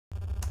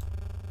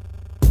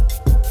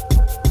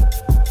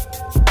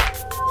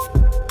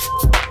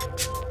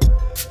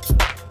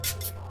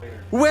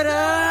Winner!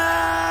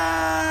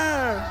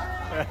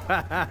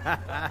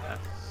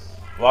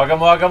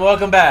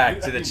 welcome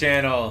back to the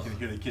channel. You can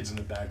hear the kids in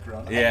the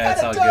background. Yeah,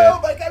 it's all good.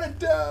 I got a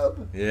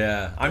dub.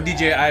 Yeah, I'm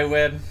DJ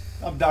iWeb.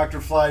 I'm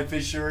Dr. Fly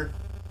Fisher.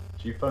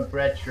 G-Funk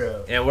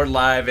Retro. And we're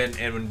live, and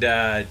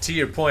to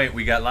your point,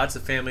 we got lots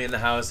of family in the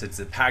house. It's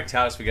a packed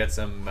house. We got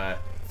some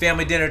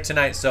family dinner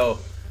tonight, so...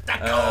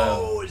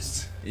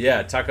 Tacos!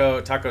 Yeah,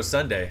 Taco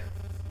Sunday,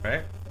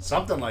 right?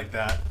 Something like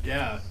that,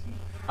 yeah.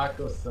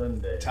 Taco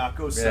Sunday.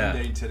 Taco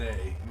Sunday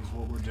today is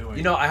what we're doing.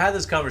 You know, I had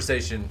this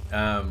conversation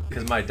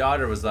because my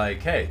daughter was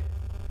like, hey,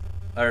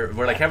 or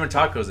we're like having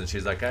tacos, and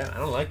she's like, I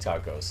don't like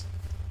tacos.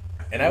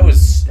 And I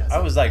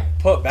was like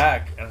put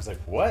back, and I was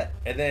like, what?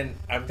 And then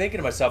I'm thinking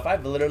to myself,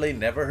 I've literally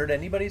never heard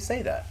anybody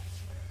say that.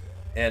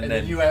 And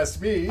then you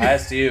asked me. I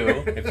asked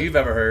you if you've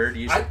ever heard.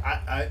 You should...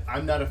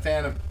 I'm not a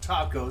fan of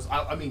tacos.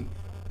 I mean,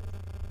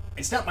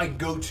 it's not my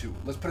go-to.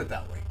 Let's put it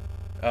that way.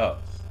 Oh.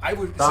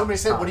 Somebody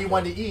said, what do you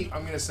want to eat?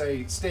 I'm going to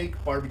say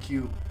steak,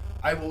 barbecue.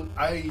 I'm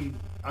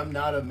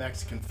not a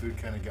Mexican food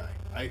kind of guy.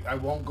 I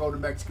won't go to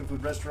Mexican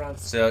food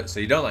restaurants. So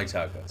you don't like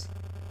tacos?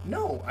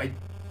 No, I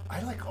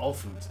like all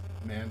foods,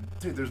 man.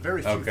 Dude, there's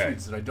very few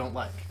foods that I don't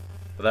like.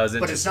 Well, that was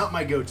but it's not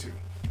my go-to.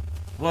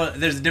 Well,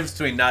 there's a difference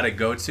between not a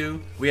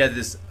go-to. We had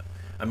this,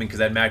 I mean,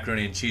 because I had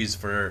macaroni and cheese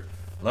for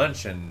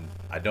lunch, and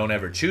I don't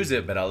ever choose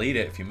it, but I'll eat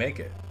it if you make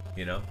it,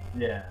 you know?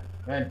 Yeah.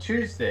 And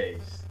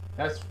Tuesdays,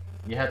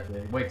 you have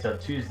to wait till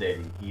Tuesday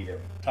to eat them.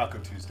 Taco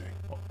Tuesday.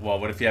 Well,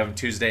 what if you have them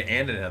Tuesday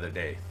and another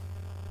day?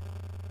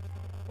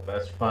 Well,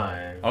 that's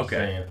fine.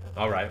 Okay.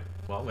 All right.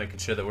 Well, making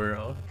sure that we're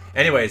on.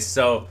 Anyways,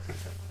 so...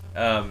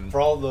 for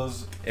all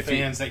those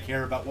fans that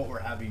care about what we're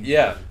having.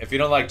 Yeah, if you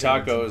don't like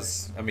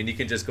tacos, I mean, you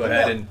can just go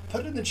ahead and...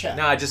 Put it in the chat.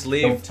 Nah, just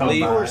leave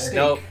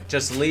no,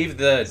 just leave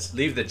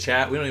the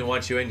chat. We don't even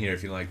want you in here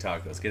if you don't like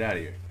tacos. Get out of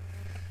here.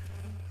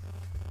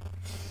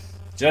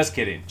 Just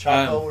kidding.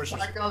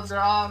 Tacos are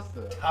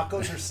awesome.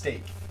 Tacos or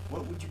steak?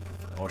 What would you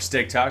prefer? Or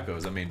steak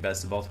tacos. I mean,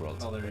 best of both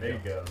worlds. Oh, there you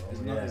go.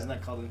 Isn't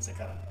that called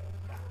ensacada?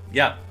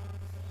 Yeah.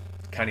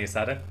 Carne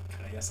asada.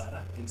 Carne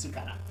asada.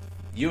 Ensacada.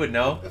 You would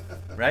know,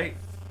 right?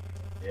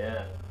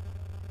 Yeah.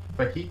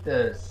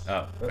 Fajitas.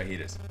 Oh,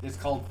 fajitas. It's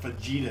called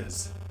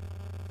fajitas.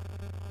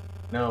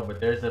 No, but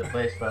there's a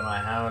place by my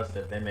house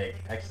that they make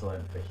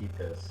excellent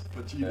fajitas.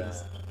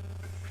 Fajitas.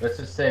 Let's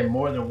just say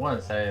more than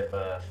once I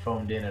have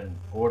phoned in an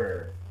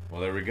order. Well,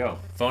 there we go.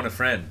 Phone a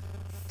friend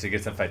to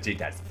get some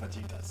fajitas.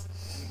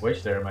 Fajitas.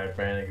 Wish there, my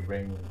friend, I could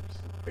bring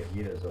some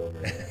fajitas over.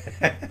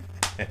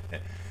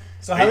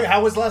 So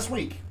how was last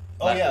week?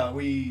 Oh yeah,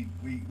 we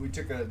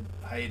took a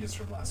hiatus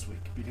from last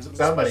week because it was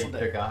Somebody a special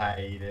day. took a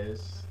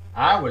hiatus.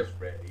 I was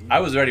ready.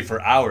 I was ready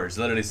for hours,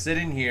 literally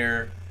sitting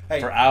here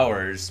for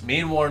hours. Me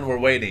and Warren were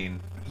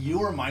waiting. You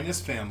were minus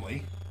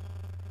family.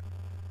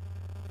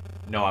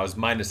 No, I was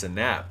minus a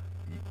nap.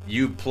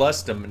 You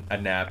plus a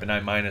nap, and I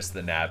minus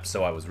the nap,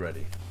 so I was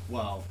ready.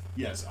 Well,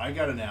 yes, I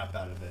got a nap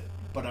out of it,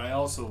 but I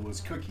also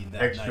was cooking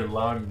that Extra night.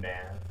 long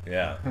nap.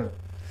 Yeah.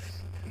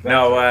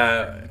 No,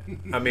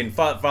 I mean,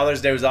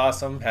 Father's Day was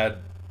awesome. Had,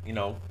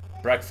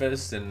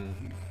 breakfast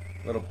and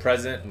little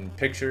present and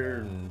picture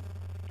and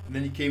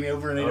then you came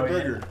over and ate a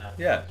burger.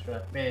 Yeah. That's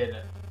right. I made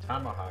a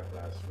tomahawk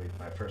last week,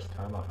 my first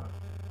tomahawk.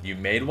 You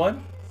made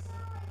one?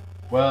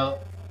 Well,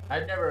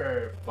 I've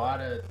never bought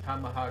a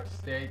tomahawk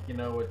steak,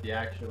 with the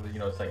actual,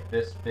 it's like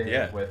this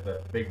big with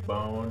a big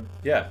bone.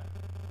 Yeah.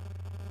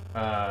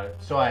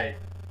 So I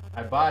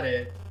bought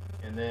it,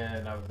 and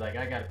then I was like,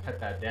 I gotta cut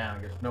that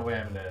down. There's no way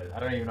I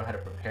don't even know how to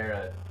prepare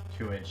a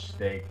 2-inch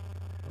steak.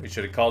 You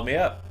should have called me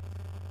up.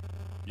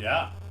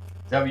 Yeah.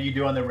 Is that what you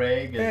do on the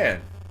rig?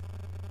 Man.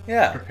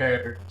 Yeah.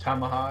 Prepare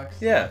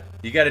tomahawks? Yeah.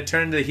 You got to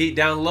turn the heat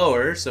down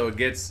lower so it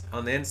gets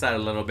on the inside a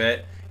little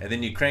bit, and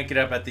then you crank it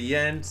up at the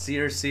end,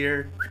 sear,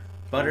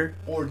 butter.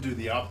 Or do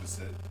the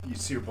opposite. You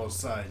sear both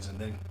sides and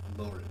then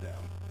lower it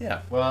down.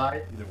 Yeah. Well,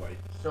 either way.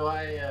 So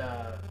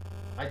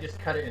I just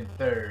cut it in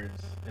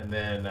thirds, and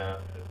then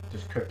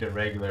just cooked it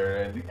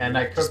regular, and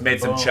I cooked just made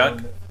the some bone.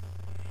 chuck.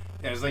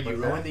 Yeah, it's like you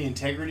ruined the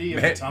integrity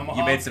of the tomahawk.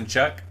 You made some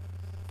chuck.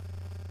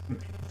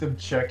 Some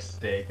chuck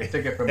steak. I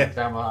took it from a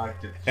tomahawk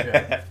to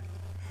chuck.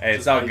 Hey,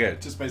 it's all good.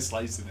 Just by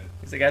slicing it.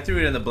 He's like, I threw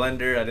it in the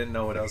blender. I didn't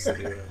know what else to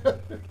do.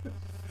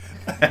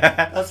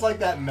 That's like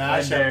that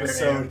MASH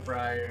episode.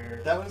 Fryer.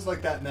 That was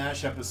like that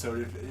MASH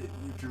episode.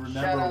 If you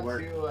remember, Shout out where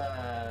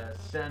to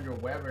Sandra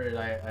Weber.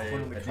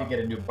 I did get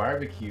a new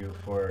barbecue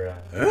for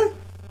huh?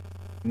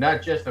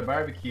 not just a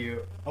barbecue.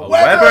 A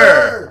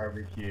Weber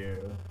Barbecue.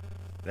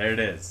 There it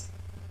is.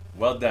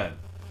 Well done.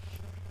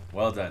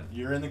 Well done.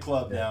 You're in the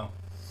club now.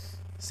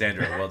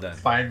 Sandra, well done.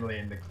 Finally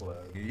in the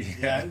club.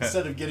 Yeah,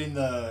 instead of getting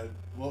the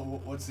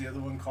what's the other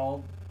one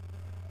called?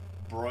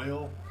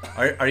 Broil.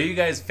 Are you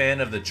guys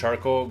fan of the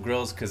charcoal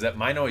grills? Because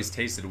mine always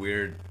tasted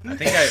weird. I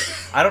think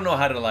I don't know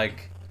how to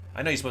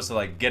I know you're supposed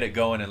to get it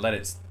going and let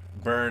it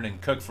burn and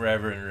cook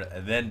forever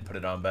and then put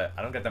it on, but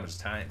I don't got that much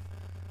time.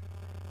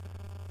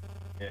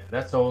 Yeah,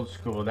 that's old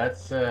school.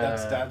 That's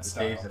Dad's the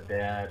style. days of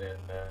Dad and.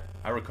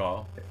 I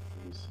recall.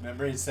 Wendy's.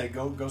 Remember, he'd say,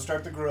 go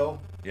start the grill.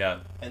 Yeah.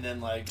 And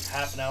then like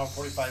half an hour,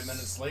 45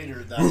 minutes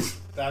later,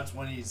 that's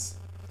when he's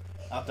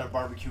out there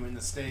barbecuing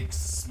the steaks,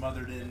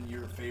 smothered in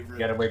your favorite.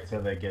 You gotta wait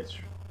till it gets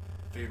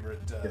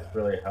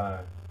really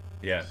hot.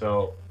 Yeah.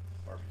 So,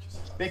 barbecue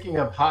sauce. speaking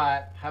of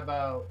hot, how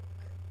about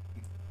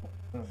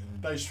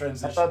Nice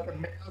transition. how about the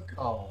mail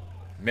call?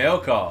 Mail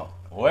call.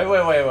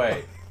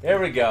 Wait. Here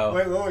we go.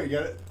 Wait, you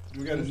got it.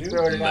 We got a new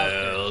Throw it out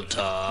there. Mail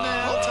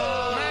time.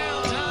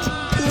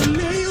 The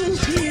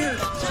mail's here.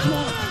 Come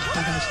on,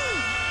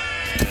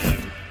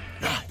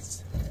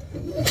 guys.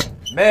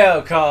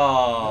 Mail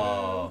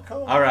call. Mail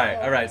call. All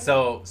right.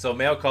 So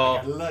mail call.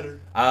 Got a letter.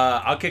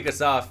 I'll kick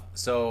us off.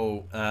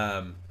 So,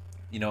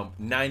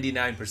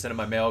 99% of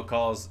my mail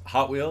calls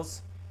Hot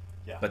Wheels.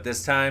 Yeah. But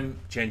this time,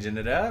 changing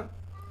it up.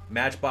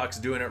 Matchbox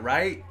doing it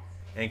right,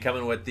 and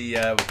coming with the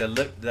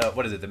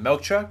what is it? The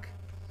milk truck.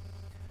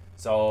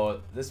 So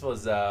this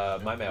was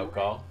my mail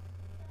call.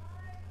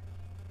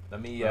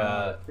 Let me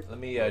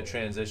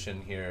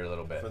transition here a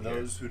little bit. For here.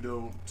 those who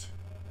don't.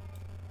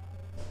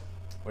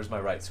 Where's my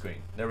right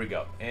screen? There we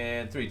go.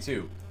 And 3,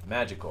 2,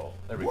 magical.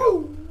 There we go.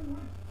 Woo!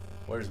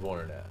 Where's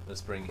Warren at?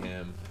 Let's bring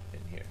him in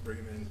here. Bring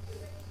him in.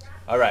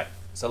 All right.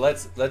 So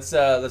let's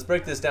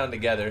break this down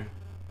together.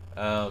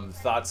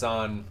 Thoughts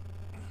on.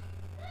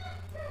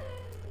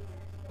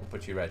 I'll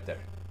put you right there.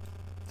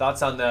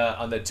 Thoughts on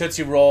the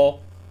Tootsie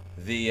Roll,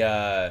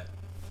 the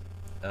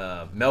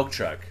milk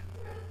truck.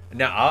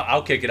 Now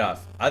I'll kick it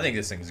off. I think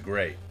this thing's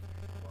great.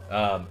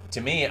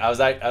 To me, I was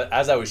like,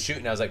 as I was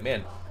shooting, I was like,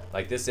 man,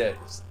 like this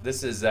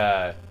is.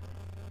 I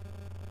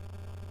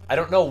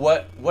don't know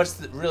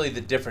what's really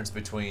the difference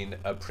between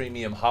a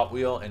premium Hot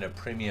Wheel and a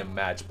premium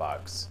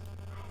Matchbox,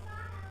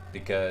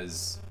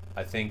 because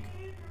I think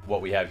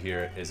what we have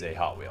here is a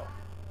Hot Wheel.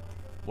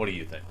 What do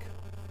you think?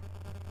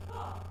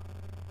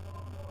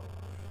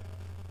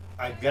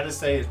 I gotta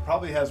say, it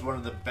probably has one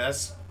of the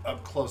best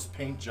up close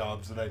paint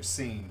jobs that I've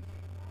seen.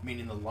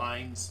 Meaning the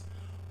lines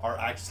are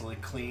actually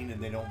clean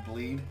and they don't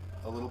bleed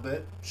a little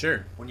bit.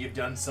 Sure. When you've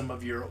done some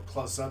of your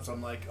close ups,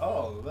 I'm like,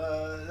 oh,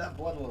 that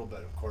bled a little bit.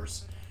 Of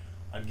course,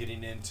 I'm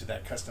getting into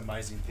that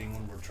customizing thing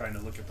when we're trying to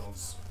look at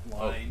those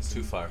lines. Oh,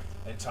 too far.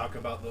 And talk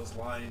about those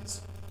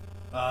lines.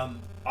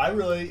 I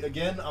really,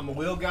 again, I'm a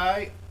wheel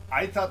guy.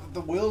 I thought that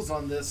the wheels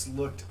on this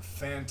looked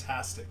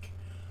fantastic.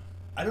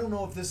 I don't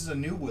know if this is a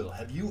new wheel.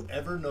 Have you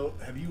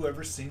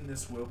ever seen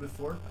this wheel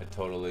before? I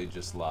totally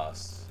just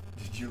lost.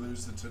 Did you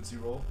lose the Tootsie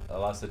Roll? I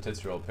lost the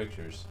Tootsie Roll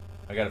pictures.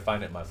 I gotta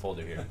find it in my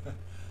folder here.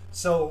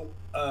 So,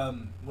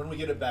 when we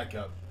get it back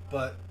up,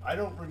 but I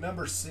don't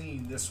remember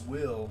seeing this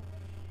wheel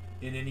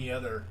in any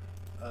other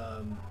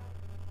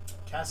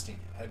casting.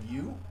 Have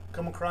you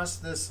come across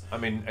this? I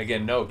mean,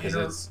 again, no, because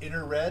it's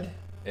inner red.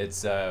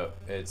 It's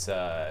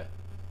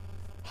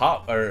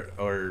Hot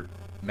or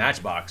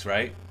Matchbox,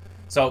 right?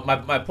 So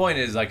my point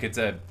is, like, it's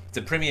a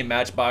premium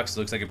Matchbox.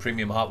 Looks like a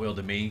premium Hot Wheel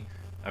to me.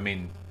 I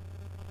mean,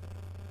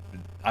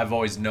 I've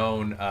always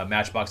known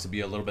Matchbox to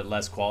be a little bit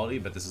less quality,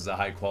 but this is a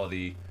high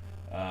quality.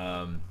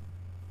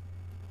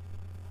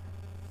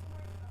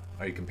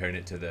 Are you comparing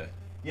it to the?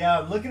 Yeah,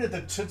 I'm looking at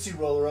the Tootsie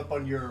Roller up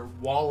on your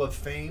wall of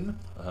fame.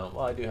 Well,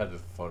 I do have the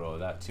photo of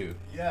that too.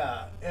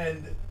 Yeah,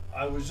 and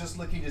I was just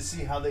looking to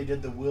see how they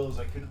did the wheels.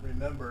 I couldn't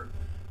remember,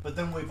 but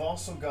then we've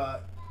also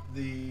got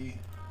the.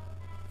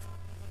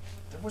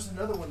 There was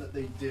another one that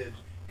they did,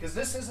 because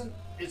this isn't.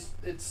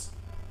 It's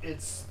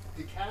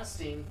the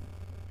casting.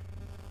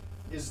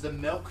 Is the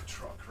milk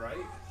truck, right?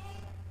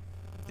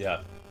 Yeah.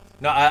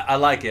 No, I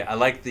like it. I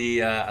like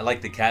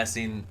the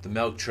casting, the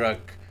milk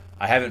truck.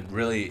 I haven't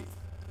really,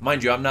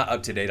 mind you, I'm not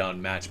up to date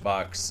on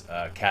Matchbox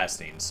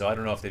casting, so I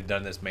don't know if they've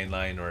done this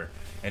mainline or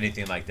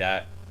anything like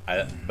that.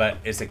 But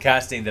it's a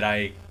casting that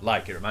I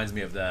like. It reminds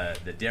me of the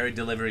Dairy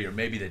Delivery or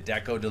maybe the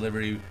Deco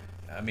Delivery.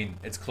 I mean,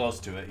 it's close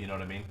to it. You know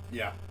what I mean?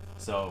 Yeah.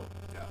 So,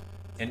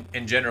 Yeah.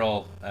 in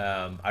general,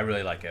 I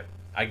really like it.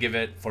 I give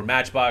it, for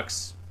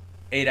Matchbox,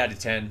 8 out of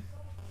 10.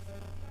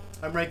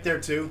 I'm right there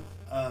too.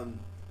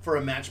 For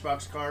a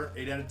Matchbox car,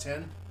 8 out of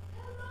 10.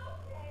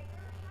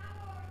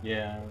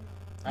 Yeah. You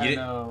I didn't-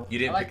 know. you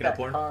didn't I like pick it up, that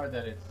Warren? car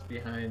that it's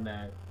behind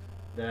that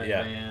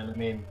Yeah. van. I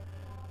mean,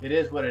 it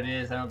is what it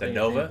is. I don't The think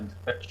Nova? it's anything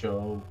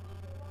special,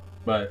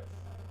 but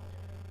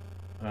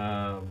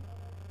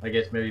I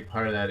guess maybe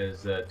part of that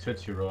is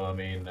Tootsie Roll. I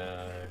mean,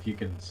 if you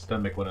can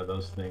stomach one of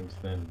those things,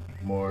 then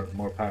more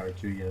power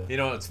to you. You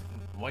know,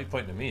 why are you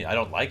pointing to me? I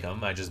don't like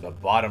them. I just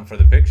bought them for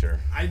the picture.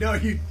 I know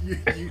you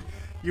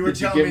were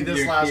Did you telling give me it to this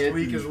your last kid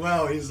week and- as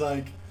well. He's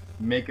like,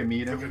 Make them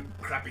eat "Look them.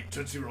 at crappy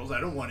Tootsie Rolls.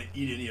 I don't want to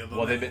eat any of them."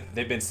 Well,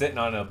 they've been sitting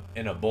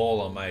in a bowl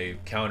on my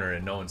counter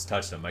and no one's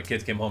touched them. My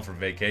kids came home from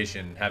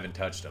vacation, haven't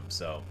touched them.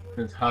 So,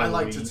 It's I Halloween.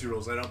 like Tootsie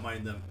Rolls. I don't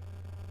mind them.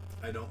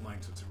 I don't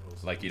mind Tootsie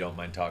Rolls. like, you don't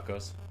mind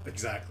tacos?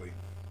 Exactly.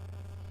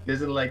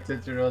 Doesn't like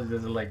Tootsie Rolls.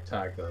 Doesn't like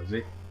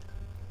tacos.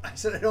 I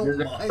said I don't There's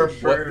a mind.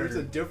 preferred- There's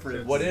a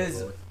difference.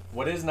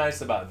 What is nice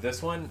about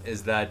this one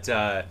is that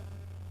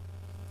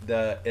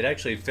it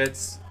actually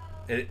fits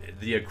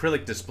the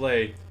acrylic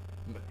display.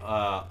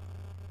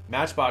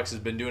 Matchbox has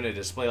been doing a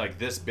display like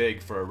this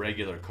big for a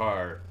regular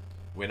car,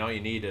 when all you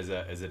need is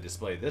a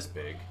display this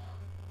big.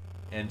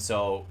 And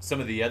so some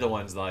of the other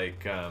ones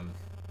like, well,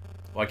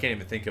 I can't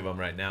even think of them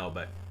right now,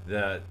 but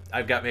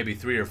I've got maybe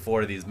 3 or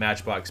 4 of these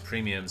Matchbox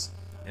premiums,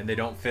 and they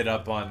don't fit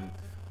up on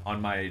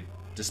my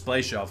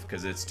display shelf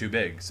because it's too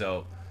big.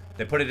 So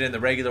they put it in the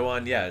regular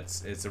one. Yeah,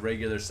 it's a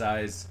regular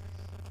size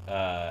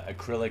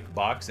acrylic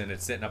box, and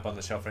it's sitting up on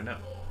the shelf right now.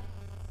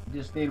 You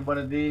just need one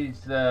of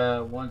these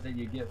ones that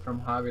you get from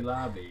Hobby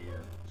Lobby.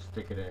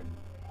 Stick it in.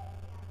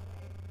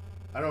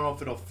 I don't know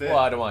if it'll fit. Well,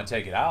 I don't want to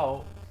take it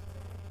out,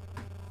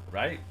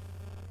 right?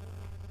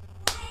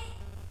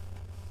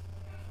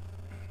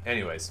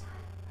 Anyways,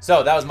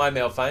 so that was my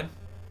mail find.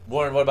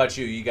 Warren, what about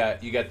you? You got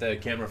the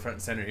camera front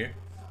and center here.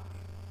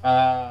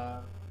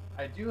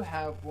 I do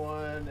have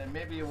one, and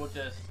maybe we'll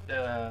just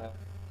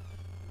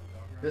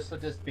this will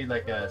just be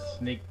like a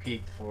sneak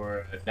peek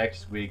for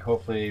next week.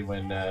 Hopefully,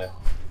 when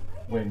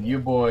you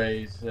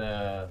boys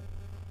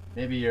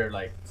maybe you're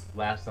like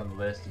last on the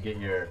list to get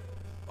your.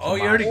 Oh,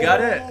 you already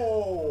got it.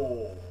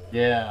 Oh.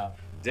 Yeah.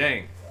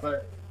 Dang.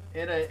 But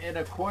in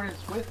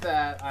accordance with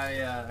that,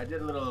 I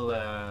did a little.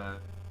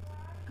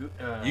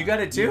 You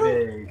got it too?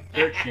 eBay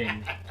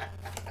searching.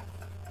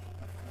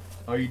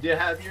 Oh, you did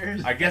have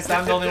yours? I guess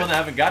I'm the only one that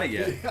haven't got it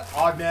yet.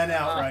 Odd man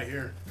out right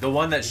here. The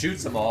one that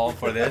shoots them all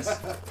for this.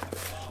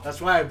 That's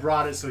why I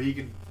brought it, so he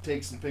could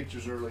take some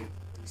pictures early.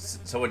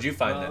 So what'd you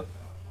find then?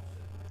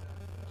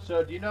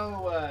 So do you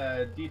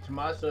know Di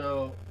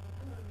Tommaso?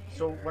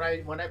 So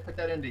when I put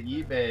that into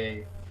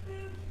eBay,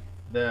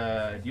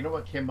 do you know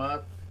what came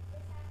up?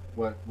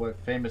 What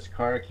famous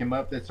car came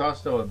up? It's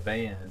also a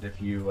band.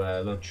 If you a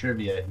little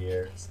trivia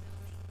here.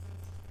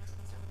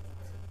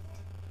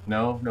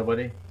 No,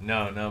 nobody.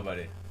 No,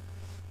 nobody.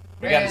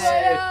 We Hey,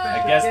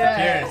 got a guest yeah.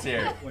 appearance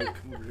here. Wait,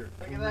 come over here.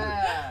 Look at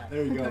that.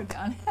 There you Go go.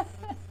 down.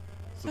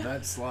 So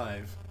that's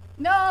live.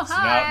 No, So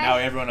hi. now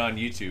everyone on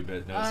YouTube knows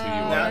who you Oh,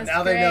 are. that's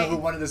Now they know great. who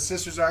one of the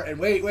sisters are. And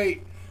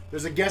wait,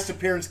 there's a guest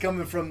appearance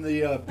coming from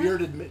the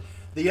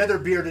the other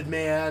bearded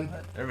man,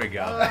 There we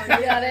go. Oh,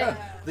 you got it.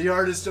 the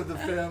artist of the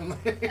family.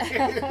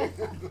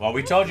 Well,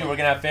 we told you we're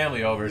gonna have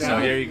family over, so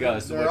here you go.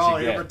 So They're all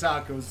what you here for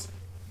get? tacos.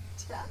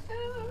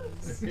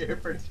 Here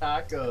for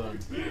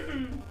tacos.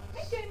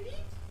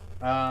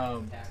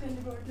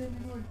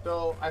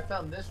 So I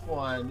found this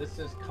one. This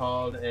is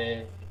called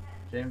a.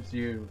 James,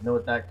 you know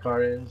what that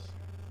car is?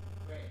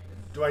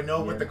 Do I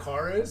know what the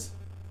car is?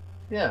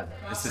 Yeah.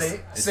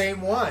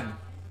 Same one.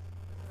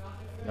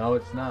 No,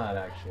 it's not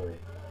actually.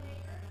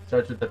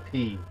 Starts with a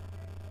P.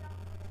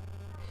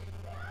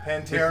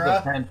 This is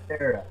Pantera.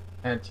 a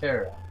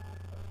Pantera.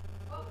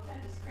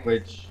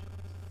 Which,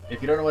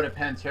 if you don't know what a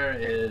Pantera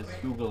is,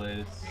 Google it.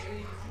 It's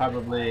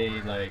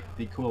probably like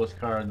the coolest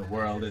car in the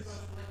world.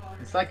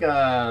 It's like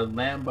a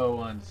Lambo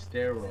on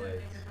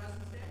steroids.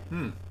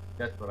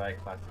 That's what I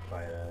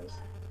classify it as.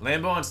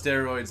 Lambo on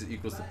steroids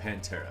equals the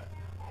Pantera.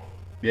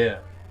 Yeah.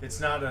 It's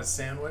not a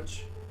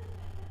sandwich.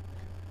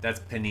 That's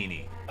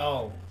Panini.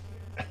 Oh,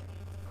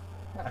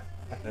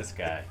 This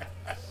guy.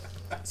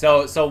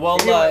 So we'll.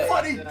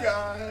 funny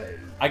guy.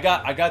 I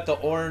got the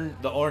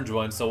orange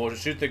one, so we'll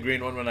shoot the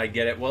green one when I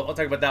get it. Well, I'll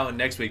talk about that one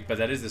next week, but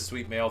that is a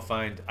sweet mail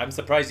find. I'm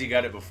surprised you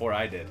got it before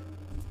I did.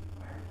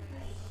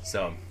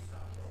 So,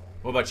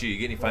 what about you? You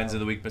get any finds of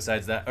the week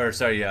besides that? Or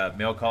sorry,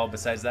 mail call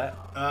besides that?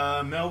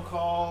 Mail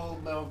call.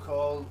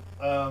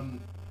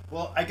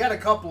 Well, I got a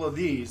couple of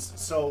these.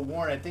 So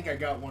Warren, I think I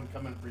got one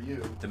coming for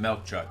you. The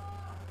milk truck.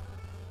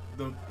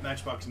 The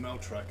Matchbox mail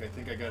truck. I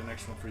think I got an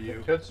next one for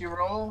you. Tootsie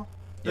Roll?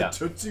 The Yeah.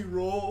 Tootsie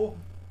Roll.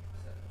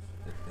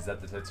 Is that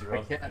the Tootsie I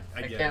Roll? can't. I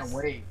I guess. can't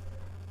wait.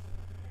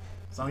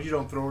 As long as you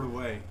don't throw it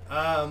away.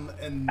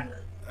 And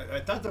I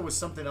thought there was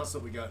something else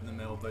that we got in the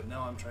mail, but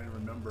now I'm trying to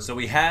remember. So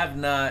we have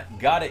not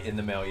got it in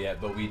the mail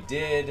yet, but we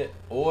did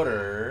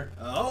order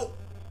Oh,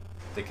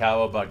 the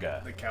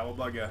Cowabunga. the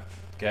Cowabunga.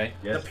 Okay.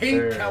 Yes, The pink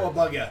sir.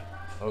 Cowabunga.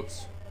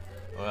 Oops.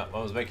 Well, I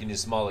was making you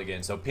small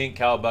again. So pink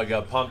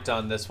Cowabunga, pumped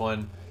on this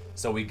one.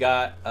 So we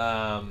got,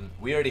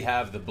 we already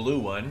have the blue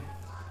one.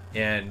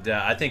 And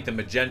I think the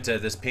magenta,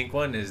 this pink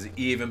one, is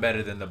even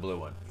better than the blue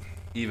one.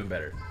 Even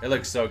better. It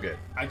looks so good.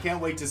 I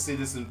can't wait to see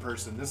this in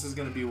person. This is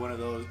going to be one of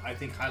those, I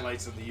think,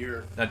 highlights of the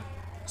year. Now,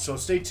 So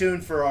stay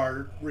tuned for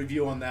our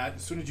review on that.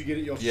 As soon as you get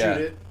it, you'll Yeah.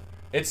 shoot it.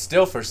 it's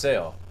still for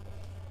sale.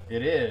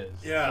 It is.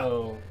 Yeah.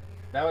 So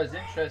that was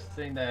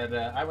interesting that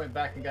I went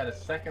back and got a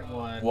second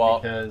one Well,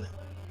 because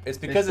It's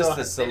because it's the they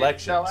didn't sell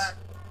selections.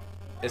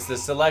 it. It's the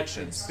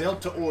selections.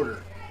 Built to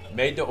order.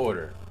 Made to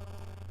order.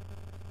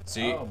 So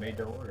you, Oh, made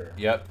to order.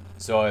 Yep.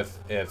 So if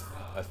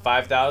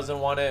 5,000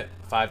 want it,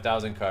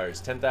 5,000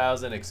 cars,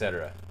 10,000,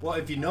 etc. Well,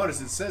 if you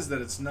notice, it says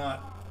that it's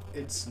not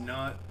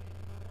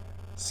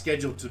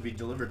scheduled to be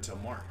delivered till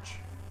March.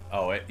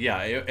 Oh,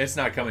 it's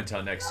not coming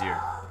till next year.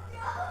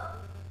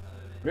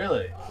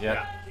 Really?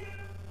 Yep.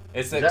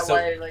 It's Is like, that so,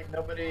 why like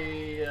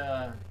nobody?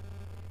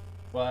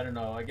 Well, I don't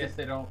know. I guess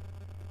they don't.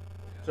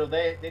 So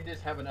they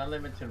just have an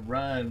unlimited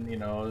run, you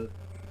know,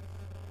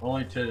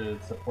 only to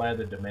supply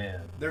the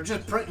demand. They're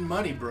just printing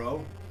money,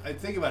 bro. I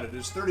think about it.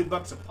 There's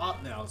 $30 a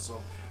pop now,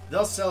 so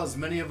they'll sell as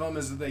many of them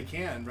as they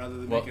can rather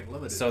than make it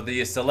limited. So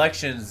the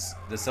selections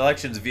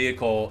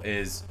vehicle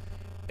is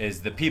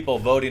the people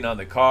voting on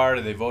the car.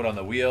 They vote on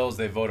the wheels.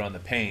 They vote on the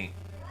paint.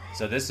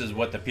 So this is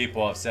what the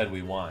people have said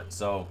we want.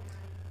 So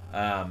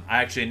I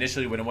actually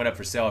initially when it went up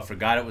for sale, I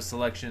forgot it was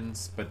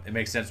selections, but it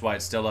makes sense why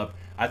it's still up.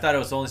 I thought it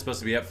was only supposed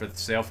to be up for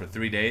sale for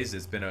 3 days.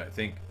 It's been I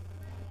think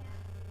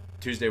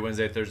Tuesday,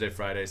 Wednesday, Thursday,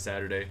 Friday,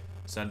 Saturday,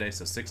 Sunday,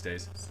 so 6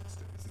 days. 6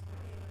 days.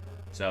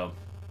 So,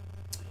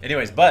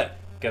 anyways, but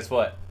guess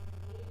what?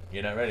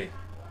 You're not ready.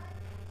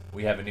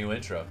 We have a new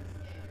intro.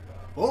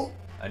 Oh,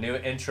 A new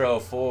intro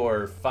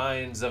for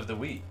Finds of the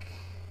Week.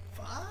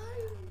 fine.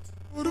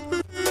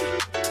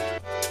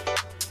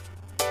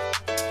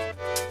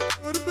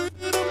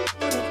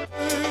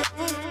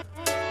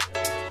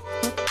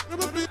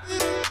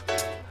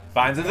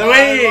 Finds of the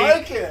I Week!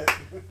 like it.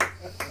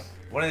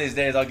 One of these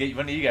days, I'll get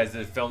one of you guys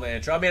to film the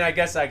intro. I mean, I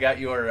guess I got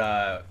your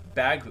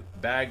bag,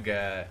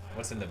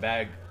 what's in the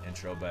bag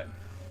intro, but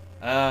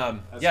yeah.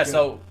 good.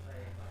 So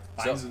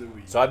Finds of the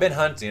week. So I've been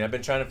hunting. I've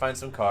been trying to find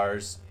some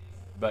cars,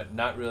 but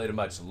not really to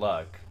much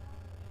luck.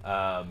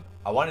 I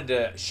wanted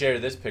to share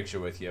this picture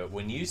with you.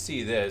 When you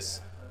see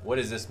this, what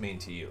does this mean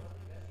to you?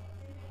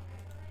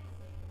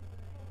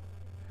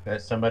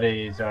 That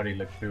somebody's already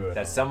looked through it.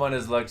 That someone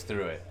has looked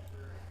through it.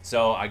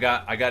 So I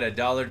got a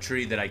Dollar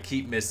Tree that I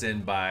keep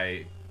missing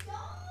by,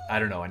 I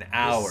don't know, an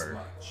hour.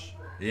 This much.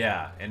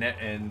 Yeah,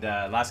 and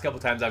last couple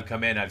times I've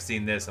come in, I've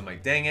seen this. I'm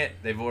like, dang it,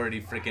 they've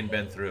already freaking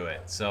been through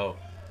it. So,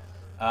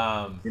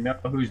 You know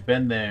who's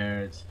been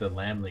there? It's the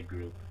Lamley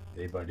Group.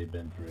 They've already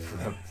been through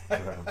it.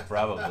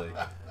 probably.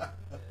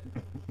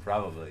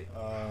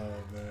 Oh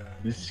man.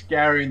 Just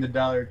scouring the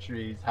Dollar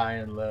Trees high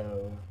and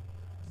low.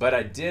 But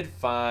I did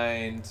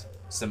find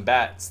some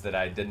bats that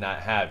I did not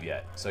have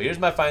yet. So here's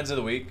my finds of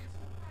the week.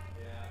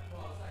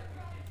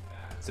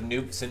 Some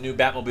new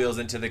Batmobiles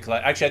into the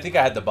collection. Actually, I think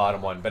I had the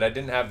bottom one, but I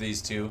didn't have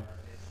these two.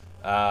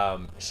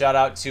 Shout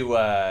out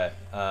to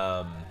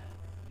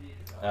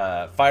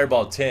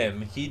Fireball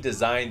Tim. He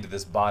designed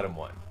this bottom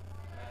one.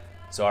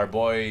 So our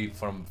boy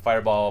from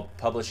Fireball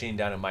Publishing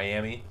down in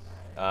Miami,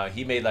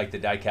 he made like the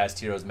Diecast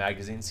Heroes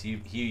magazines.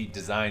 He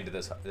designed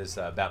this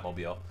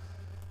Batmobile.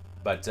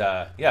 But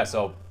yeah,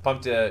 so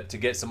pumped to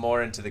get some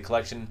more into the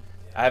collection.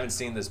 I haven't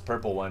seen this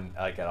purple one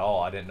like at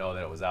all. I didn't know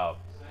that it was out.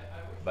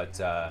 But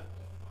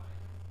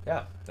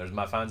yeah, there's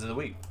my finds of the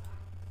week.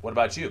 What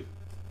about you?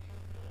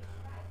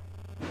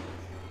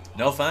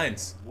 No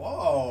finds.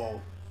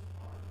 Whoa.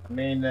 I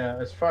mean,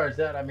 as far as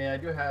that, I mean, I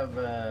do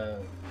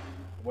have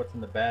what's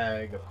in the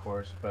bag, of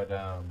course, but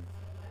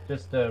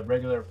just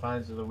regular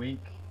finds of the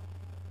week.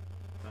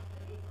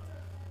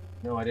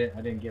 No, I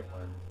didn't get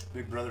one.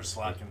 Big brother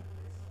slacking.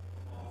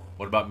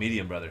 What about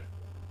medium brother?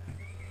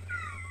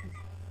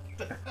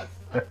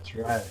 That's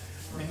right.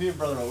 Medium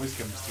brother always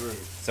comes through.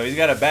 So he's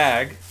got a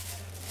bag.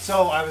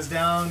 So I was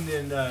down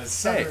in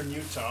southern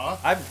Utah.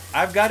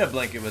 I've got a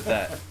blanket with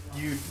that.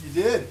 You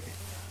did.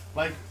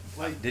 Like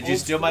Did you old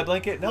steal my school-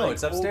 blanket? No, like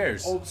it's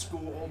upstairs. Old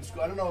school.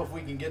 I don't know if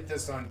we can get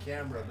this on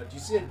camera, but do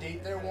you see a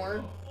date there,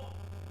 Warren?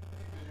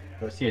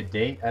 Do I see a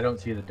date? I don't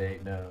see the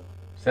date, no.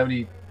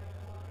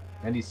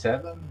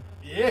 97?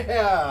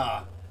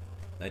 Yeah.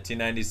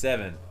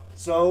 1997.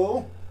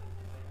 So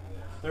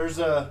there's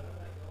a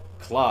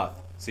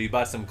Cloth. So you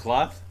bought some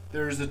cloth?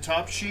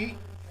 top sheet.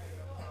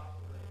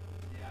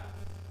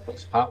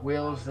 Those Hot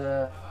Wheels,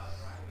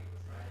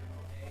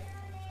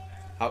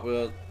 Hot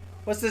Wheels.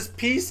 What's this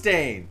pea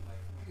stain?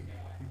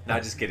 No,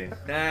 just kidding.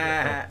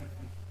 Nah.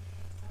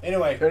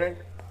 Anyway,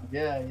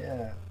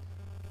 yeah.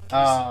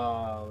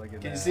 Oh, look at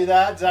that. can you see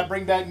that? Does that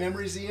bring back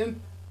memories,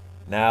 Ian?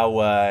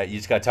 Now you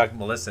just gotta talk to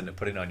Melissa into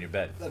putting it on your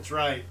bed. That's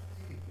right.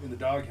 In the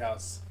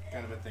doghouse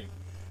kind of a thing.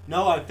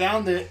 No, I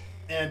found it,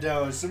 and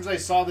as soon as I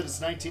saw that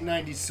it's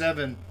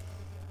 1997,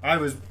 I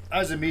was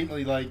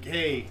immediately like,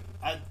 hey,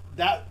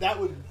 that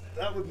would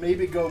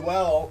maybe go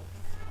well.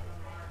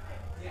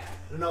 I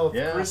don't know if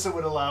Yeah. Carissa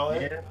would allow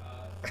it. Yeah.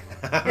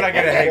 I'm not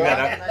gonna hang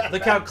that up.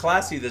 Look how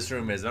classy this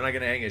room is. I'm not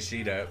gonna hang a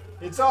sheet up.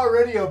 It's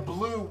already a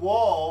blue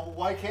wall.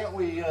 Why can't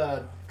we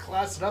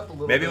class it up a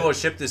little Maybe bit? we'll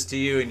ship this to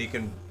you and you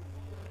can,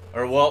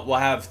 or we'll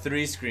have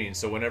 3 screens.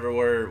 So whenever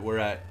we're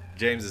at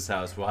James's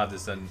house, we'll have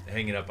this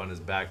hanging up on his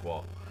back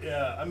wall.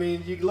 Yeah, I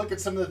mean, you can look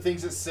at some of the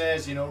things it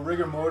says,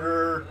 rigor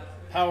motor,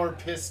 power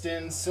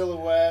piston,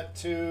 silhouette,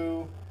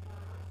 2.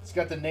 It's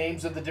got the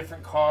names of the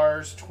different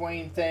cars,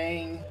 Twain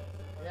thing.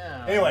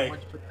 Yeah. Anyway. Why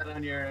don't you put that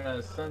on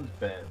your son's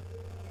bed?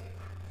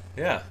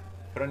 Yeah,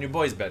 put on your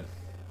boy's bed.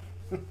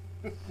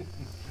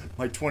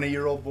 My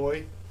 20-year-old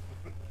boy.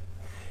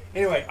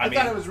 Anyway, I mean,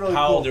 thought it was really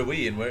how cool. old are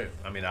we?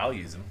 And I'll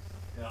use them.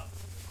 Yeah.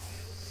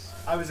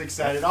 I was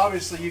excited.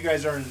 Obviously, you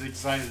guys aren't as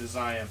excited as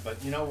I am,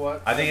 but you know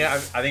what? I think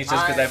it's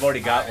just because I've already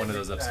got one of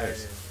those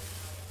upstairs.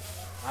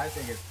 I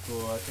think it's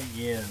cool. I think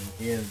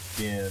Ian's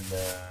being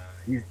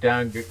he's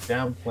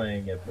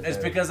downplaying it. It's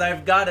because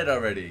I've got it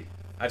already.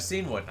 I've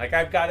seen one. Like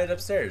I've got it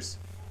upstairs.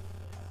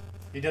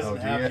 He doesn't Oh,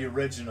 do have you? the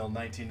original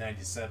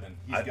 1997.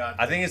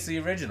 I think it's the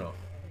original.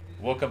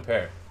 We'll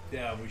compare.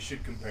 Yeah, we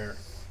should compare.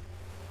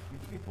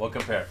 We'll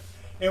compare.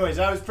 Anyways,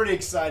 I was pretty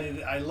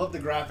excited. I love the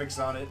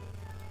graphics on it.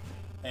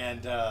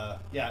 And,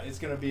 yeah, it's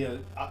going to be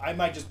I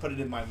might just put it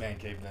in my man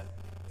cave then.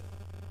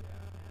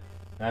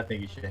 I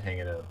think you should hang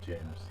it up,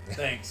 James.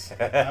 Thanks.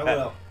 I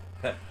will.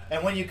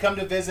 And when you come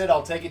to visit,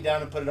 I'll take it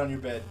down and put it on your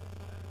bed.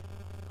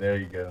 There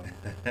you go.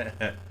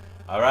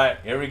 All right,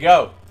 here we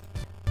go.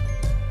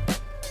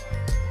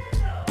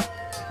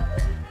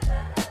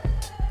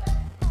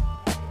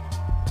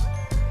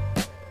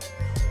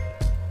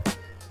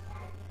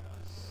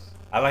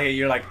 I like it.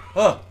 You're like,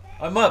 oh,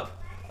 I'm up.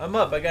 I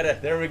gotta.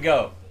 There we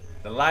go.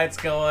 The light's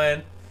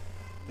going.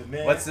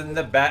 What's in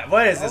the bag?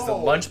 What is this? The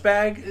lunch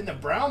bag? In the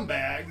brown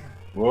bag.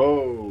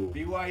 Whoa.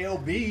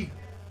 BYOB.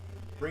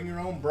 Bring your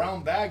own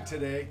brown bag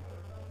today.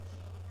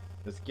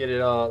 Let's get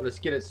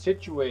it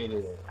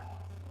situated.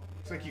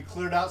 Looks like you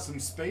cleared out some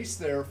space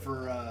there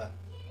for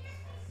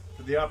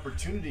the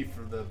opportunity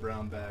for the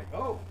brown bag.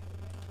 Oh.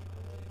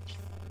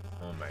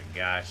 Oh my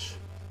gosh.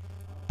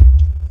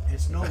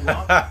 It's no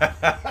longer.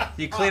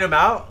 You clean them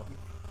out?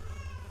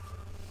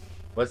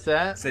 What's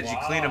that? Said you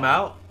clean them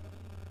out?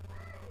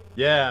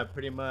 Yeah,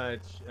 pretty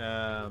much.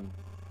 Oh,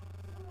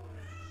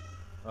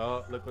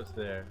 look what's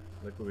there.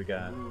 Look what we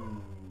got.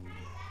 Ooh.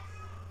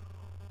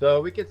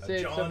 So we could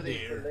save John some of these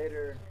Deere. for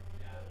later.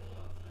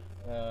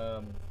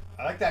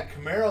 I like that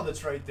Camaro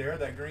that's right there,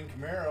 that green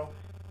Camaro.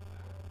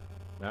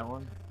 That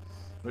one?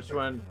 Which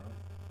one?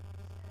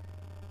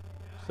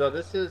 So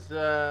this is,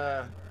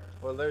 well,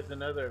 there's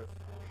another.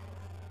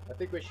 I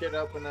think we should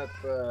open up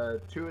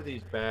 2 of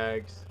these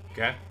bags.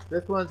 Okay.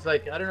 This one's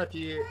like, I don't know if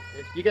you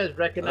guys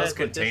recognize Those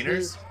what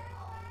containers? this is.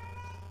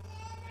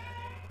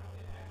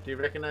 Do you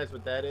recognize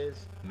what that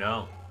is?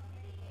 No.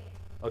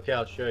 Okay,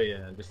 I'll show you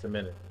in just a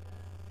minute.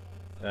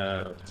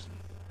 Oh,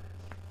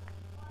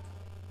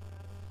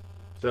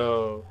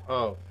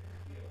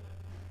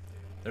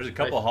 There's a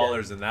couple Nice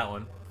haulers in that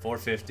one.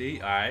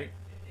 450. All right.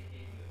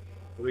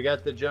 we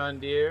got the John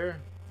Deere,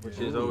 which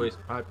is Ooh. always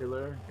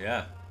popular.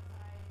 Yeah.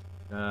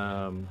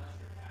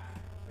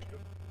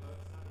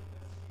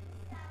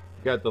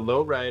 Got the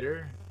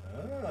Lowrider.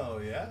 Oh,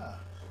 yeah.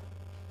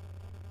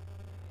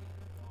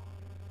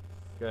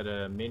 Got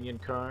a Minion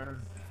car.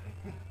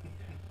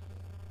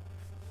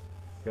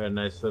 Got a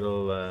nice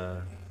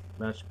little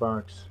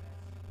Matchbox.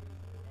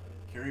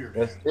 Carrier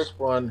This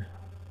one.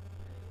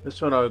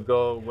 This one will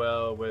go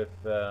well with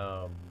this.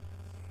 Oh,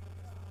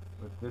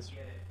 this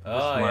yeah.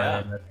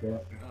 line. That's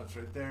it. Oh, it's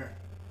right there.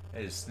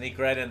 Hey, just sneak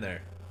right in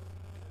there.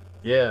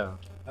 Yeah.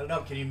 I don't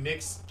know. Can you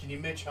mix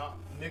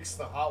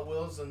the Hot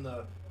Wheels and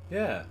the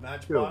Yeah.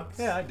 Matchbox?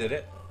 Yeah, I did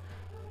it.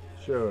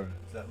 Sure.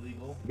 Is that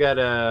legal? We got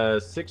a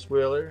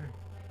 6-wheeler.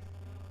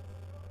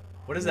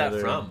 What is that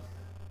Another- from?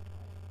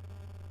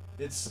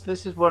 It's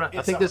This is one. I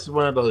It's think a- this is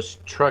one of those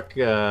truck.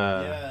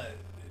 yeah.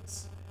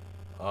 It's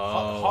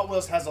Hot Oh,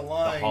 Wheels has a the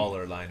line.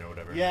 hauler line or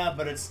whatever. Yeah,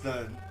 but it's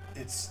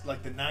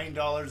like the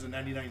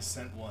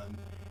 $9.99 one,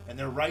 and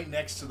they're right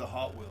next to the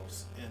Hot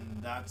Wheels,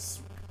 and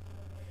that's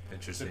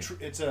Interesting.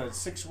 it's a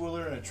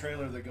 6-wheeler and a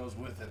trailer that goes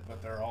with it,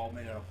 but they're all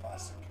made out of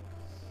plastic.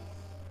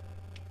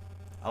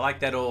 I like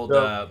that old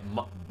So-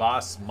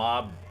 Boss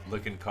Mob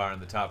looking car in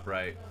the top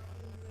right.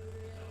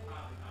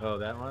 Oh,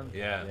 that one.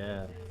 Yeah.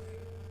 Yeah.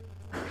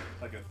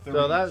 Like a 30.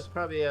 So that was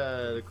probably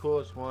the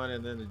coolest one,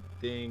 and then the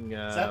thing.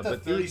 Is that the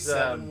but these,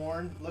 37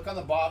 Warren? Look on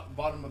the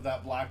bottom of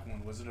that black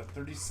one. Was it a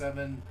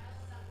 37?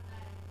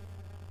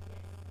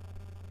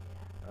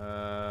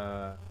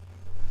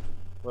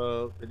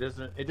 Well, it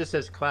doesn't. It just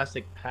says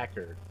classic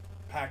Packard,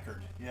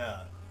 Packard,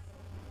 yeah.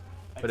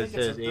 I but it think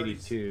it's a says 30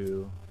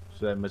 82,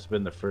 so that must have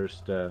been the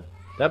first.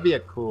 That'd be a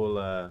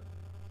cool,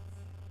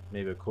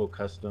 maybe a cool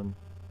custom.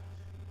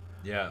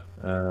 Yeah.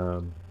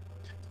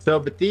 So,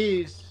 but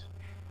these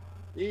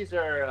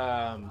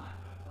are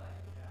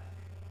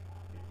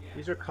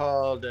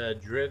called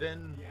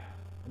Driven,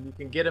 and you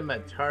can get them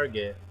at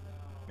Target,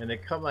 and they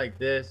come like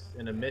this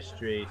in a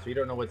mystery, so you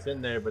don't know what's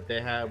in there. But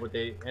what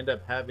they end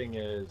up having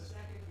is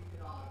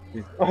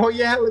these. Oh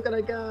yeah, look what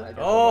I got.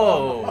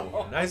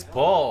 Oh, nice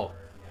pull.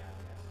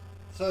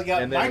 So they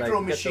got And then, like, micro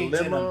you got the machines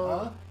in them,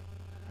 limo.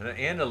 huh?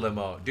 And a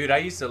limo. Dude, I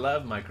used to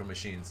love micro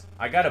machines.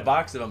 I got a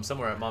box of them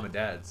somewhere at Mom and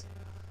Dad's.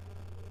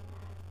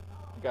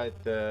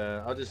 Got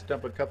the. I'll just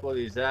dump a couple of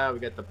these out. We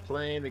got the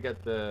plane. We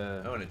got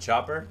the Oh, and a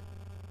chopper?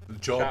 The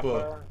chopper.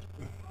 chopper.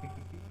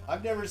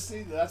 I've never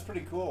seen that. That's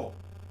pretty cool.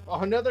 Oh,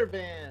 another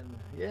van.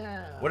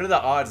 Yeah. What are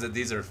the odds that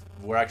these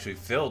were actually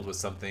filled with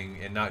something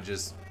and not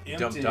just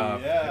dumped Empty,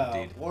 off, yeah.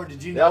 emptied? Or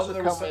did you They know also that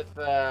there come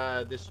was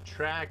with this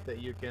track that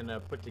you can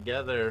put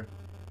together.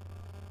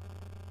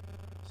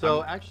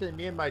 So actually,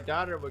 me and my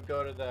daughter would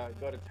go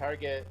to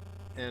Target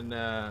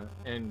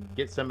and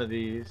get some of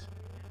these.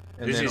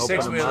 And There's then your open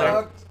them six-wheeler.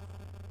 up.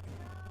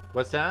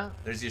 What's that?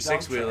 There's your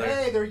dump 6-wheeler. truck.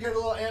 Hey, there you get a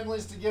little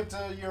ambulance to give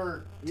to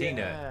your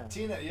Tina.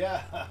 Tina.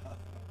 Yeah.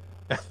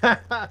 Yeah.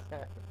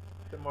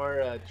 Some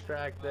more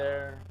track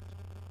there.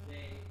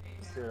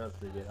 Let's see what else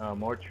we get. Oh,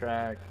 more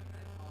track.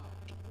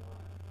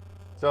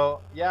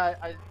 So yeah,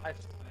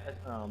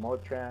 more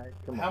track.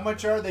 Come How on.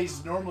 much are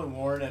these normally,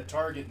 Warren, at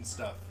Target and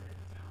stuff?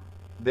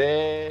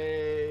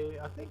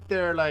 I think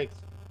they're like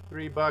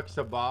 $3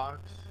 a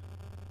box.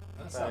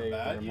 That's if not I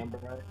bad. remember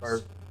right.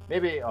 Or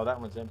maybe that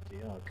one's empty.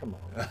 Oh, come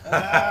on.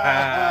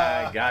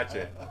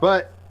 Gotcha.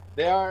 But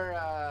they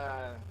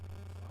are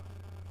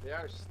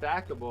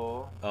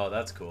stackable, Oh,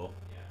 that's cool.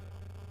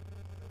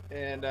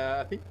 and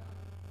I think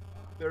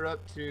they're up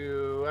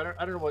to I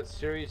don't know what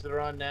series they're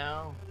on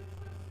now.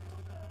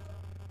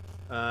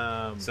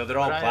 So they're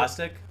all but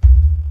plastic?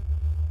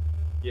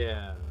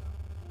 Yeah,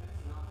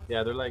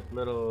 they're like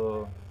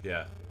little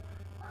Yeah.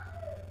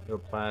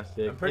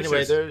 plastic. I'm pretty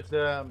Anyway, sure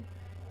there's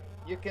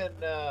you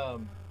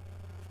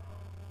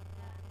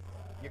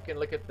can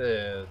look at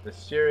the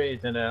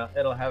series, and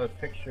it'll have a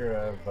picture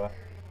of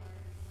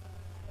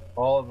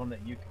all of them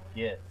that you could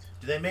get.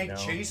 Do they make No.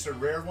 chase or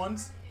rare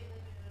ones?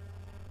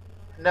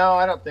 No,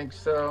 I don't think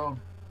so.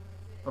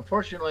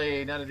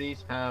 Unfortunately, none of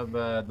these have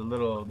the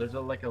little. There's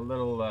like a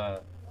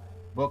little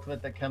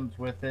booklet that comes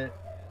with it,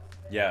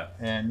 Yeah.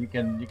 and you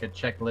can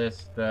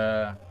checklist.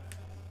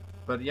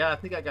 But yeah, I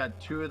think I got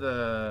two of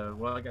the.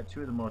 Well, I got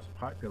two of the most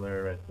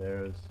popular right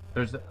there.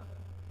 There's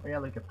oh yeah,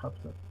 like it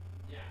pops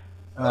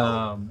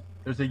up.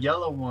 There's a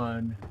yellow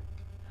one,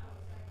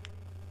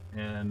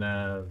 and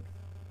I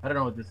don't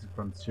know what this is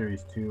from,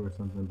 series 2 or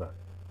something, but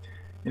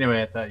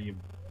anyway, I thought you'd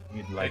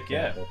like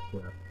yeah. that.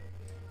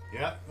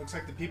 Yeah, looks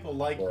like the people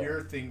like Yeah.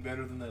 your thing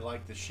better than they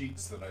like the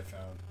sheets that I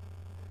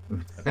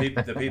found.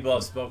 The people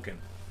have spoken.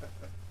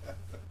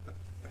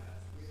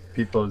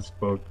 People have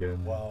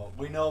spoken. Well,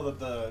 we know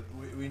that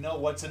we know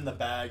what's in the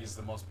bag is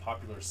the most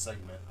popular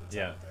segment that's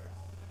Yeah. out there.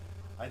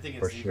 I think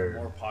it's For even sure.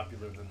 more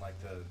popular than like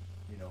the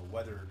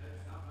weather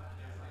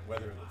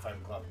at 5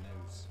 o'clock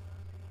news.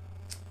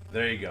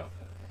 There you go.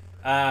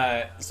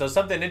 So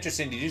something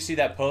interesting. Did you see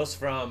that post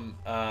from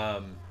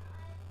the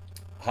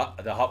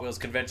Hot Wheels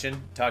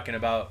convention talking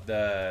about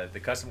the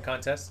custom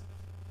contest?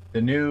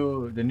 The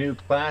new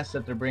class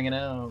that they're bringing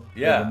out.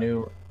 Yeah.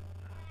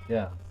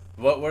 Yeah.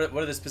 What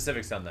are the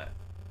specifics on that?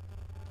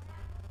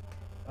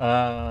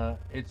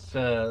 It's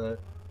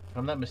if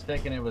I'm not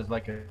mistaken, it was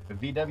like a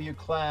VW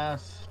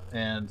class,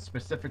 and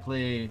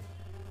specifically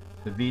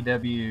the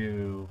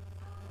VW.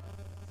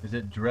 Is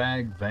it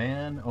drag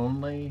van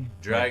only?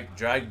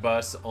 Drag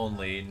bus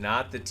only,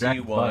 not the Drag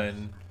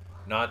T1,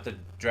 not the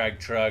drag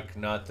truck,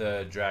 not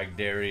the drag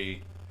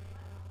dairy,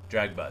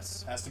 drag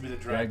bus. Has to be the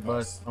Drag drag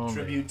bus bus. only.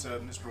 Tribute to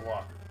Mr.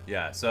 Walker.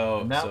 Yeah. So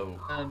And that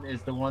one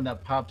is the one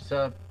that pops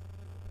up.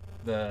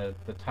 The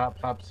top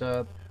pops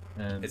up,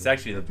 and it's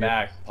actually the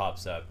back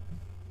pops up.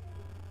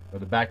 Or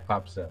the back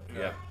pops up.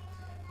 Yeah.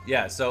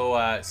 Yeah.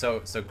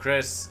 So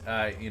Chris,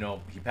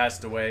 he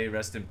passed away.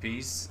 Rest in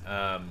peace.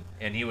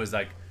 And he was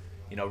like,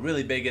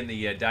 really big in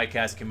the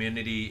diecast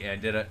community,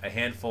 and did a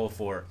handful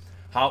for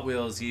Hot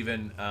Wheels. He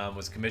even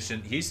was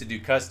commissioned. He used to do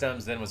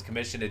customs, then was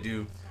commissioned to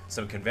do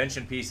some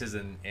convention pieces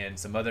and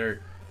some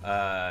other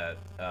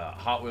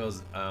Hot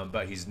Wheels.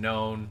 But he's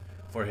known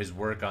for his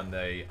work on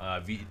the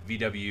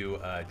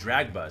VW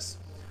drag bus.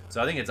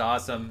 So I think it's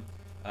awesome.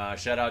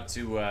 Shout out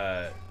to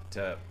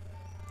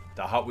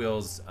the Hot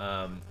Wheels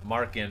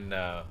Mark and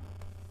I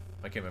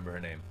can't remember her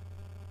name.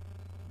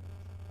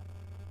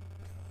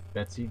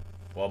 Betsy.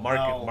 Well,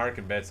 No. Mark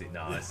and Betsy.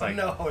 No, it's like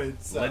no,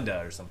 it's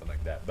Linda or something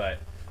like that. But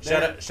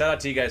They're- shout out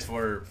to you guys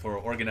for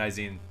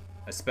organizing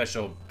a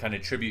special kind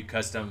of tribute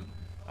custom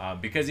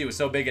because he was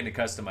so big into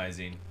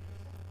customizing.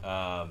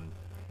 Well,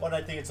 and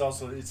I think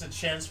it's a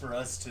chance for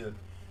us to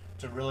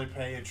really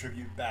pay a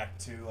tribute back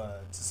to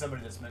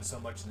somebody that's meant so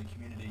much in the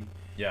community.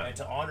 Yeah. And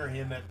to honor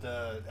him at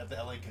the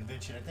LA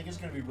convention. I think it's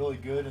going to be really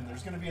good, and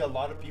there's going to be a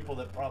lot of people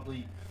that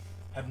probably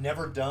have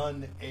never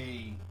done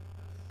a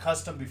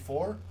custom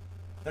before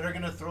that are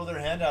going to throw their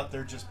hand out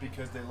there just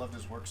because they loved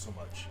his work so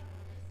much.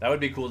 That would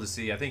be cool to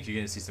see. I think you're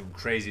gonna see some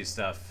crazy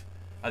stuff.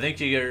 I think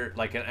you're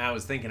like, and I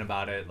was thinking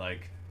about it,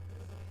 like,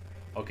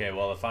 okay,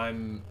 well, if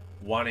I'm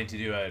wanting to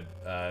do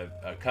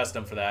a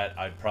custom for that,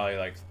 I'd probably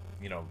like,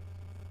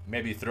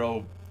 maybe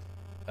throw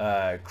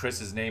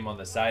Chris's name on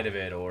the side of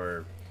it,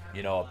 or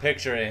a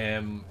picture of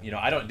him.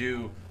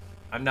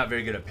 I'm not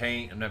very good at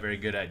paint. I'm not very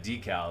good at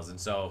decals,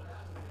 and so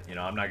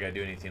I'm not gonna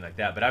do anything like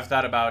that. But I've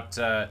thought about.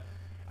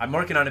 I'm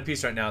working on a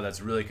piece right now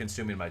that's really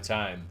consuming my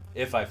time.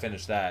 If I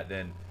finish that,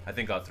 then I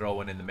think I'll throw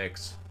one in the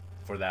mix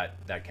for that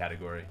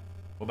category.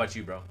 What about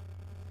you, bro?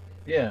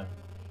 Yeah.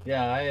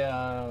 I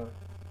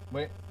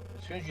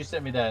as soon as you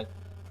sent me that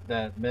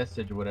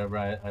message or whatever,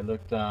 I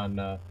looked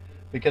on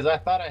because I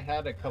thought I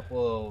had a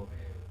couple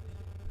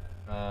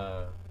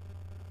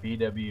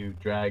VW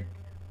drag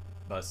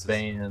Buses.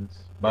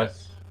 vans,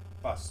 Bus.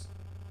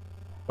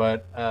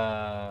 but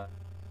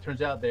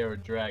turns out they were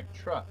drag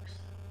trucks.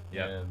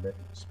 Yep. And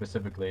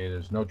specifically,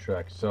 there's no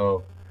trucks.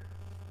 So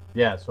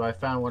yeah, so I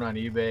found one on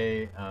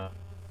eBay,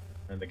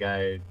 and the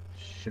guy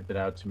shipped it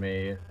out to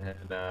me,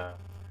 and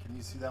Can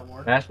you see that,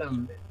 Warren? I asked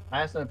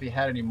him if he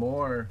had any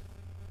more,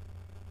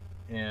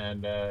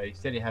 and he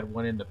said he had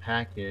one in the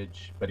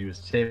package, but he was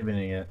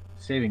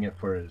saving it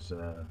for his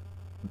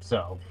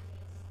himself,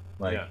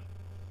 like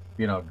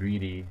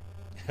greedy.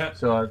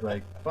 So I was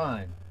like,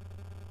 fine.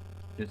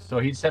 So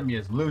he sent me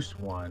his loose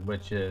one,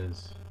 which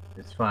is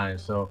it's fine.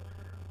 So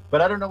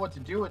but I don't know what to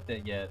do with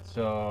it yet.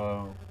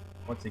 So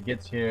once it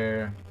gets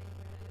here,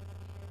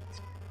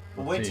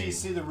 Well, we'll wait till you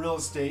see the real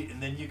estate,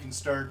 and then you can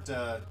start,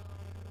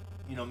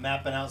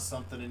 mapping out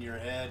something in your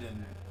head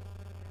and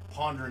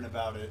pondering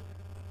about it.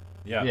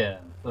 Yeah. Yeah.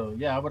 So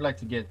yeah, I would like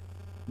to get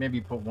maybe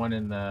put one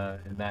in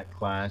that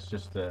class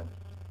just to.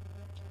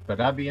 But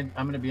I'm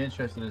gonna be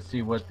interested to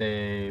see what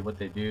they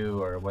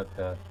do or what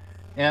the,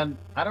 and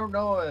I don't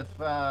know if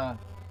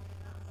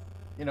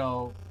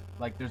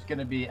like there's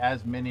gonna be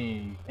as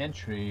many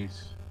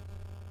entries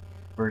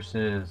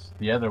versus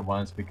the other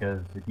ones,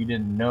 because if you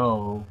didn't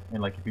know,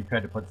 and like if you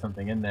tried to put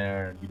something in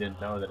there and you didn't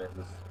know that it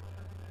was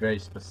very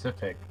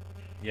specific.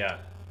 Yeah.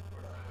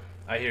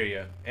 I hear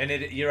you. And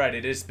you're right.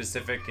 It is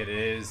specific. It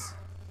is.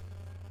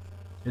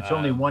 It's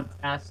only one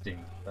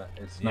casting, but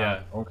it's not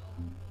Yeah. open.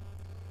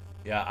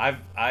 Yeah.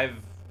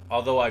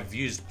 Although I've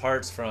used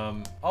parts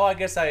from. Oh, I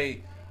guess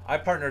I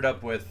partnered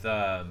up with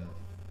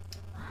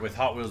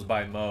Hot Wheels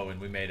by Mo, and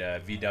we made a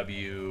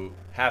VW,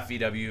 half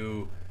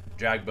VW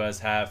drag bus,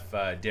 half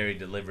dairy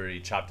delivery.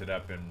 Chopped it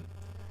up, and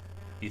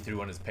he threw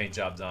one of his paint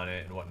jobs on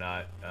it and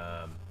whatnot.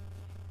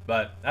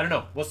 But I don't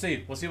know. We'll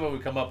see. We'll see what we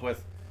come up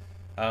with.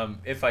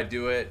 If I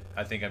do it,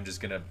 I think I'm just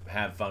gonna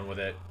have fun with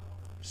it,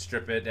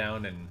 strip it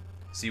down, and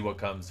see what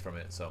comes from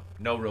it. So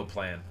no real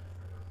plan.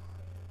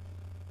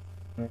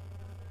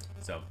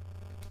 So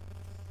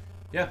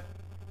yeah.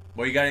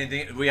 Well, you got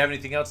anything? Do we have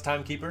anything else,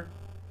 Timekeeper?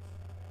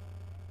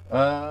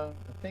 I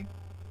think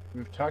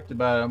we've talked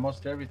about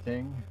almost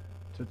everything.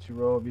 Tootsie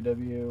Roll,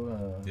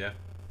 VW. Yeah.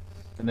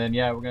 And then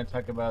we're gonna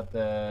talk about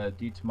the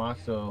Di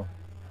Tommaso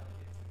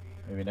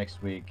maybe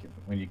next week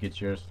when you get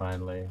yours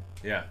finally.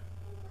 Yeah.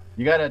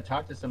 You gotta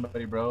talk to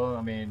somebody, bro.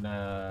 I mean,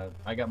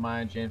 I got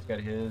mine. James got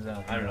his.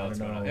 I don't know what's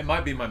going on. It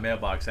might be my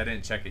mailbox. I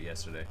didn't check it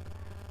yesterday.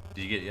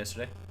 Did you get it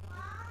yesterday?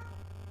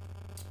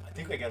 I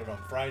think I got it on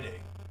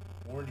Friday.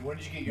 When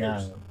did you get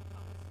yours? Yeah,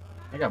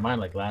 I got mine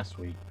like last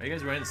week. Are you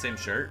guys wearing the same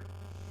shirt?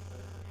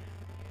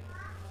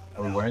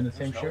 Are we wearing the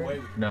same There's no shirt? way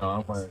we can No, wear I'm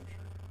the same wearing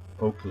shirt.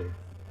 Oakley.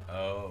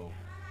 Oh.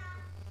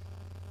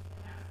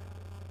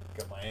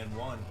 Got my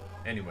N1.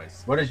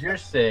 Anyways, What does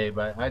yours say?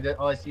 But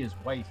all I see is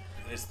wife.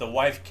 it's the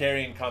wife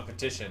carrying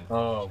competition.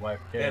 Oh, wife.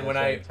 Okay, And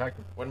that's what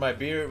when my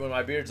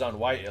beard's on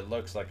white, it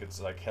looks like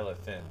it's like hella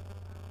thin.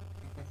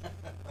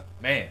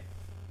 Man,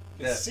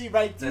 You can see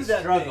right through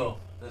that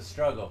the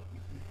struggle.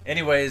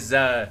 Anyways,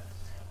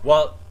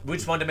 well, we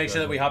just wanted to make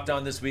sure that we hopped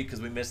on this week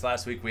because we missed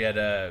last week. We had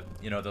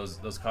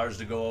those cars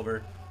to go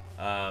over.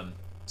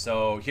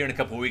 So here in a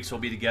couple of weeks we'll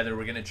be together.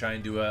 We're gonna try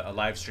and do a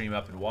live stream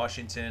up in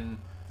Washington.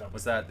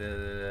 What's that?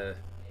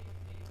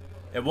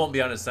 It won't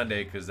be on a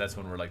Sunday because that's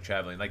when we're like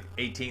traveling, like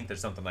 18th or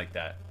something like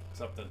that.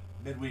 Something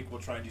midweek. We'll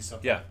try and do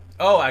something. Yeah.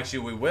 Oh, actually,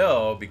 we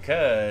will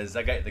because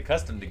I got the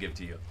custom to give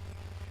to you.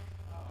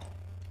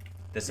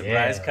 The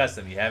surprise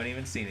custom. You haven't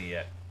even seen it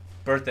yet.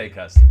 Birthday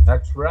custom.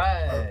 That's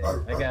right.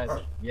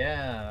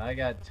 I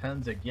got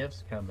tons of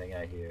gifts coming,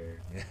 I hear.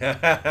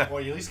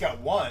 Well, you at least got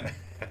one.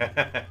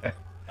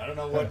 I don't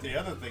know what the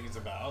other thing is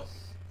about.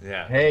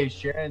 Yeah. Hey,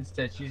 Sharon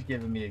said she's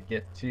giving me a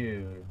gift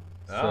too.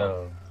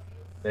 So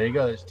there you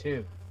go. There's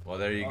two. Well,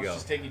 there you go.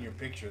 She's taking your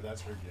picture.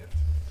 That's her gift.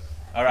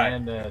 All right.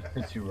 And a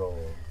Tootsie Roll.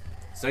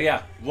 So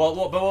yeah,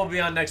 we'll be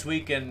on next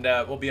week, and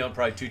we'll be on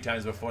probably 2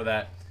 times before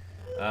that.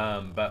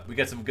 But we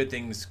got some good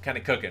things kind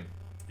of cooking.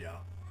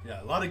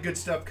 Yeah, a lot of good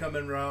stuff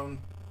coming around,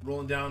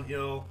 rolling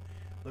downhill.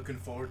 Looking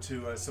forward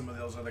to some of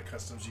those other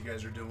customs you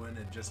guys are doing,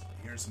 and just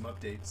hearing some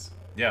updates.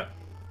 Yeah.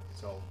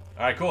 So, all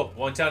right, cool.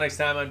 Well, until next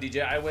time, I'm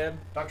DJ iWeb.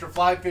 Dr.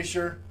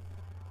 Flyfisher.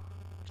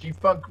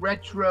 G-Funk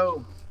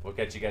Retro. We'll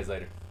catch you guys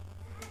later.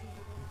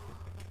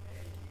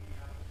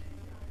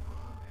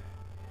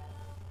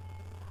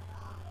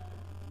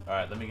 All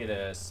right, let me get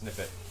a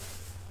snippet.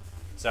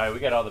 Sorry, we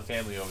got all the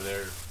family over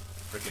there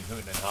freaking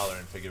hooting and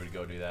hollering. Figured we'd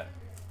go do that.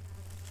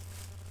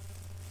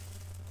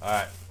 All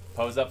right,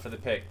 pose up for the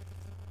pic.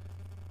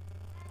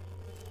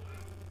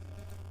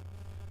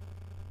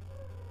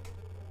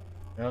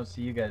 I don't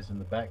see you guys in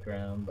the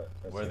background, but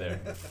that's We're there.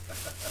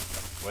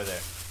 We're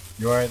there.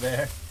 You are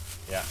there?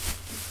 Yeah.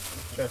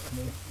 Trust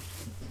me.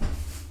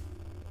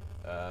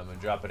 I'm gonna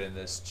drop it in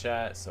this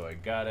chat, so I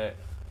got it.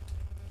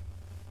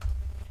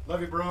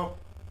 Love you, bro.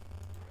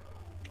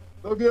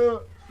 Love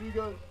you. See you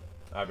guys.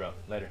 All right, bro.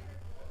 Later.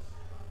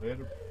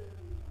 Later.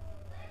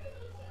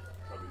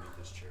 Probably need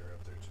this chair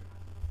up there.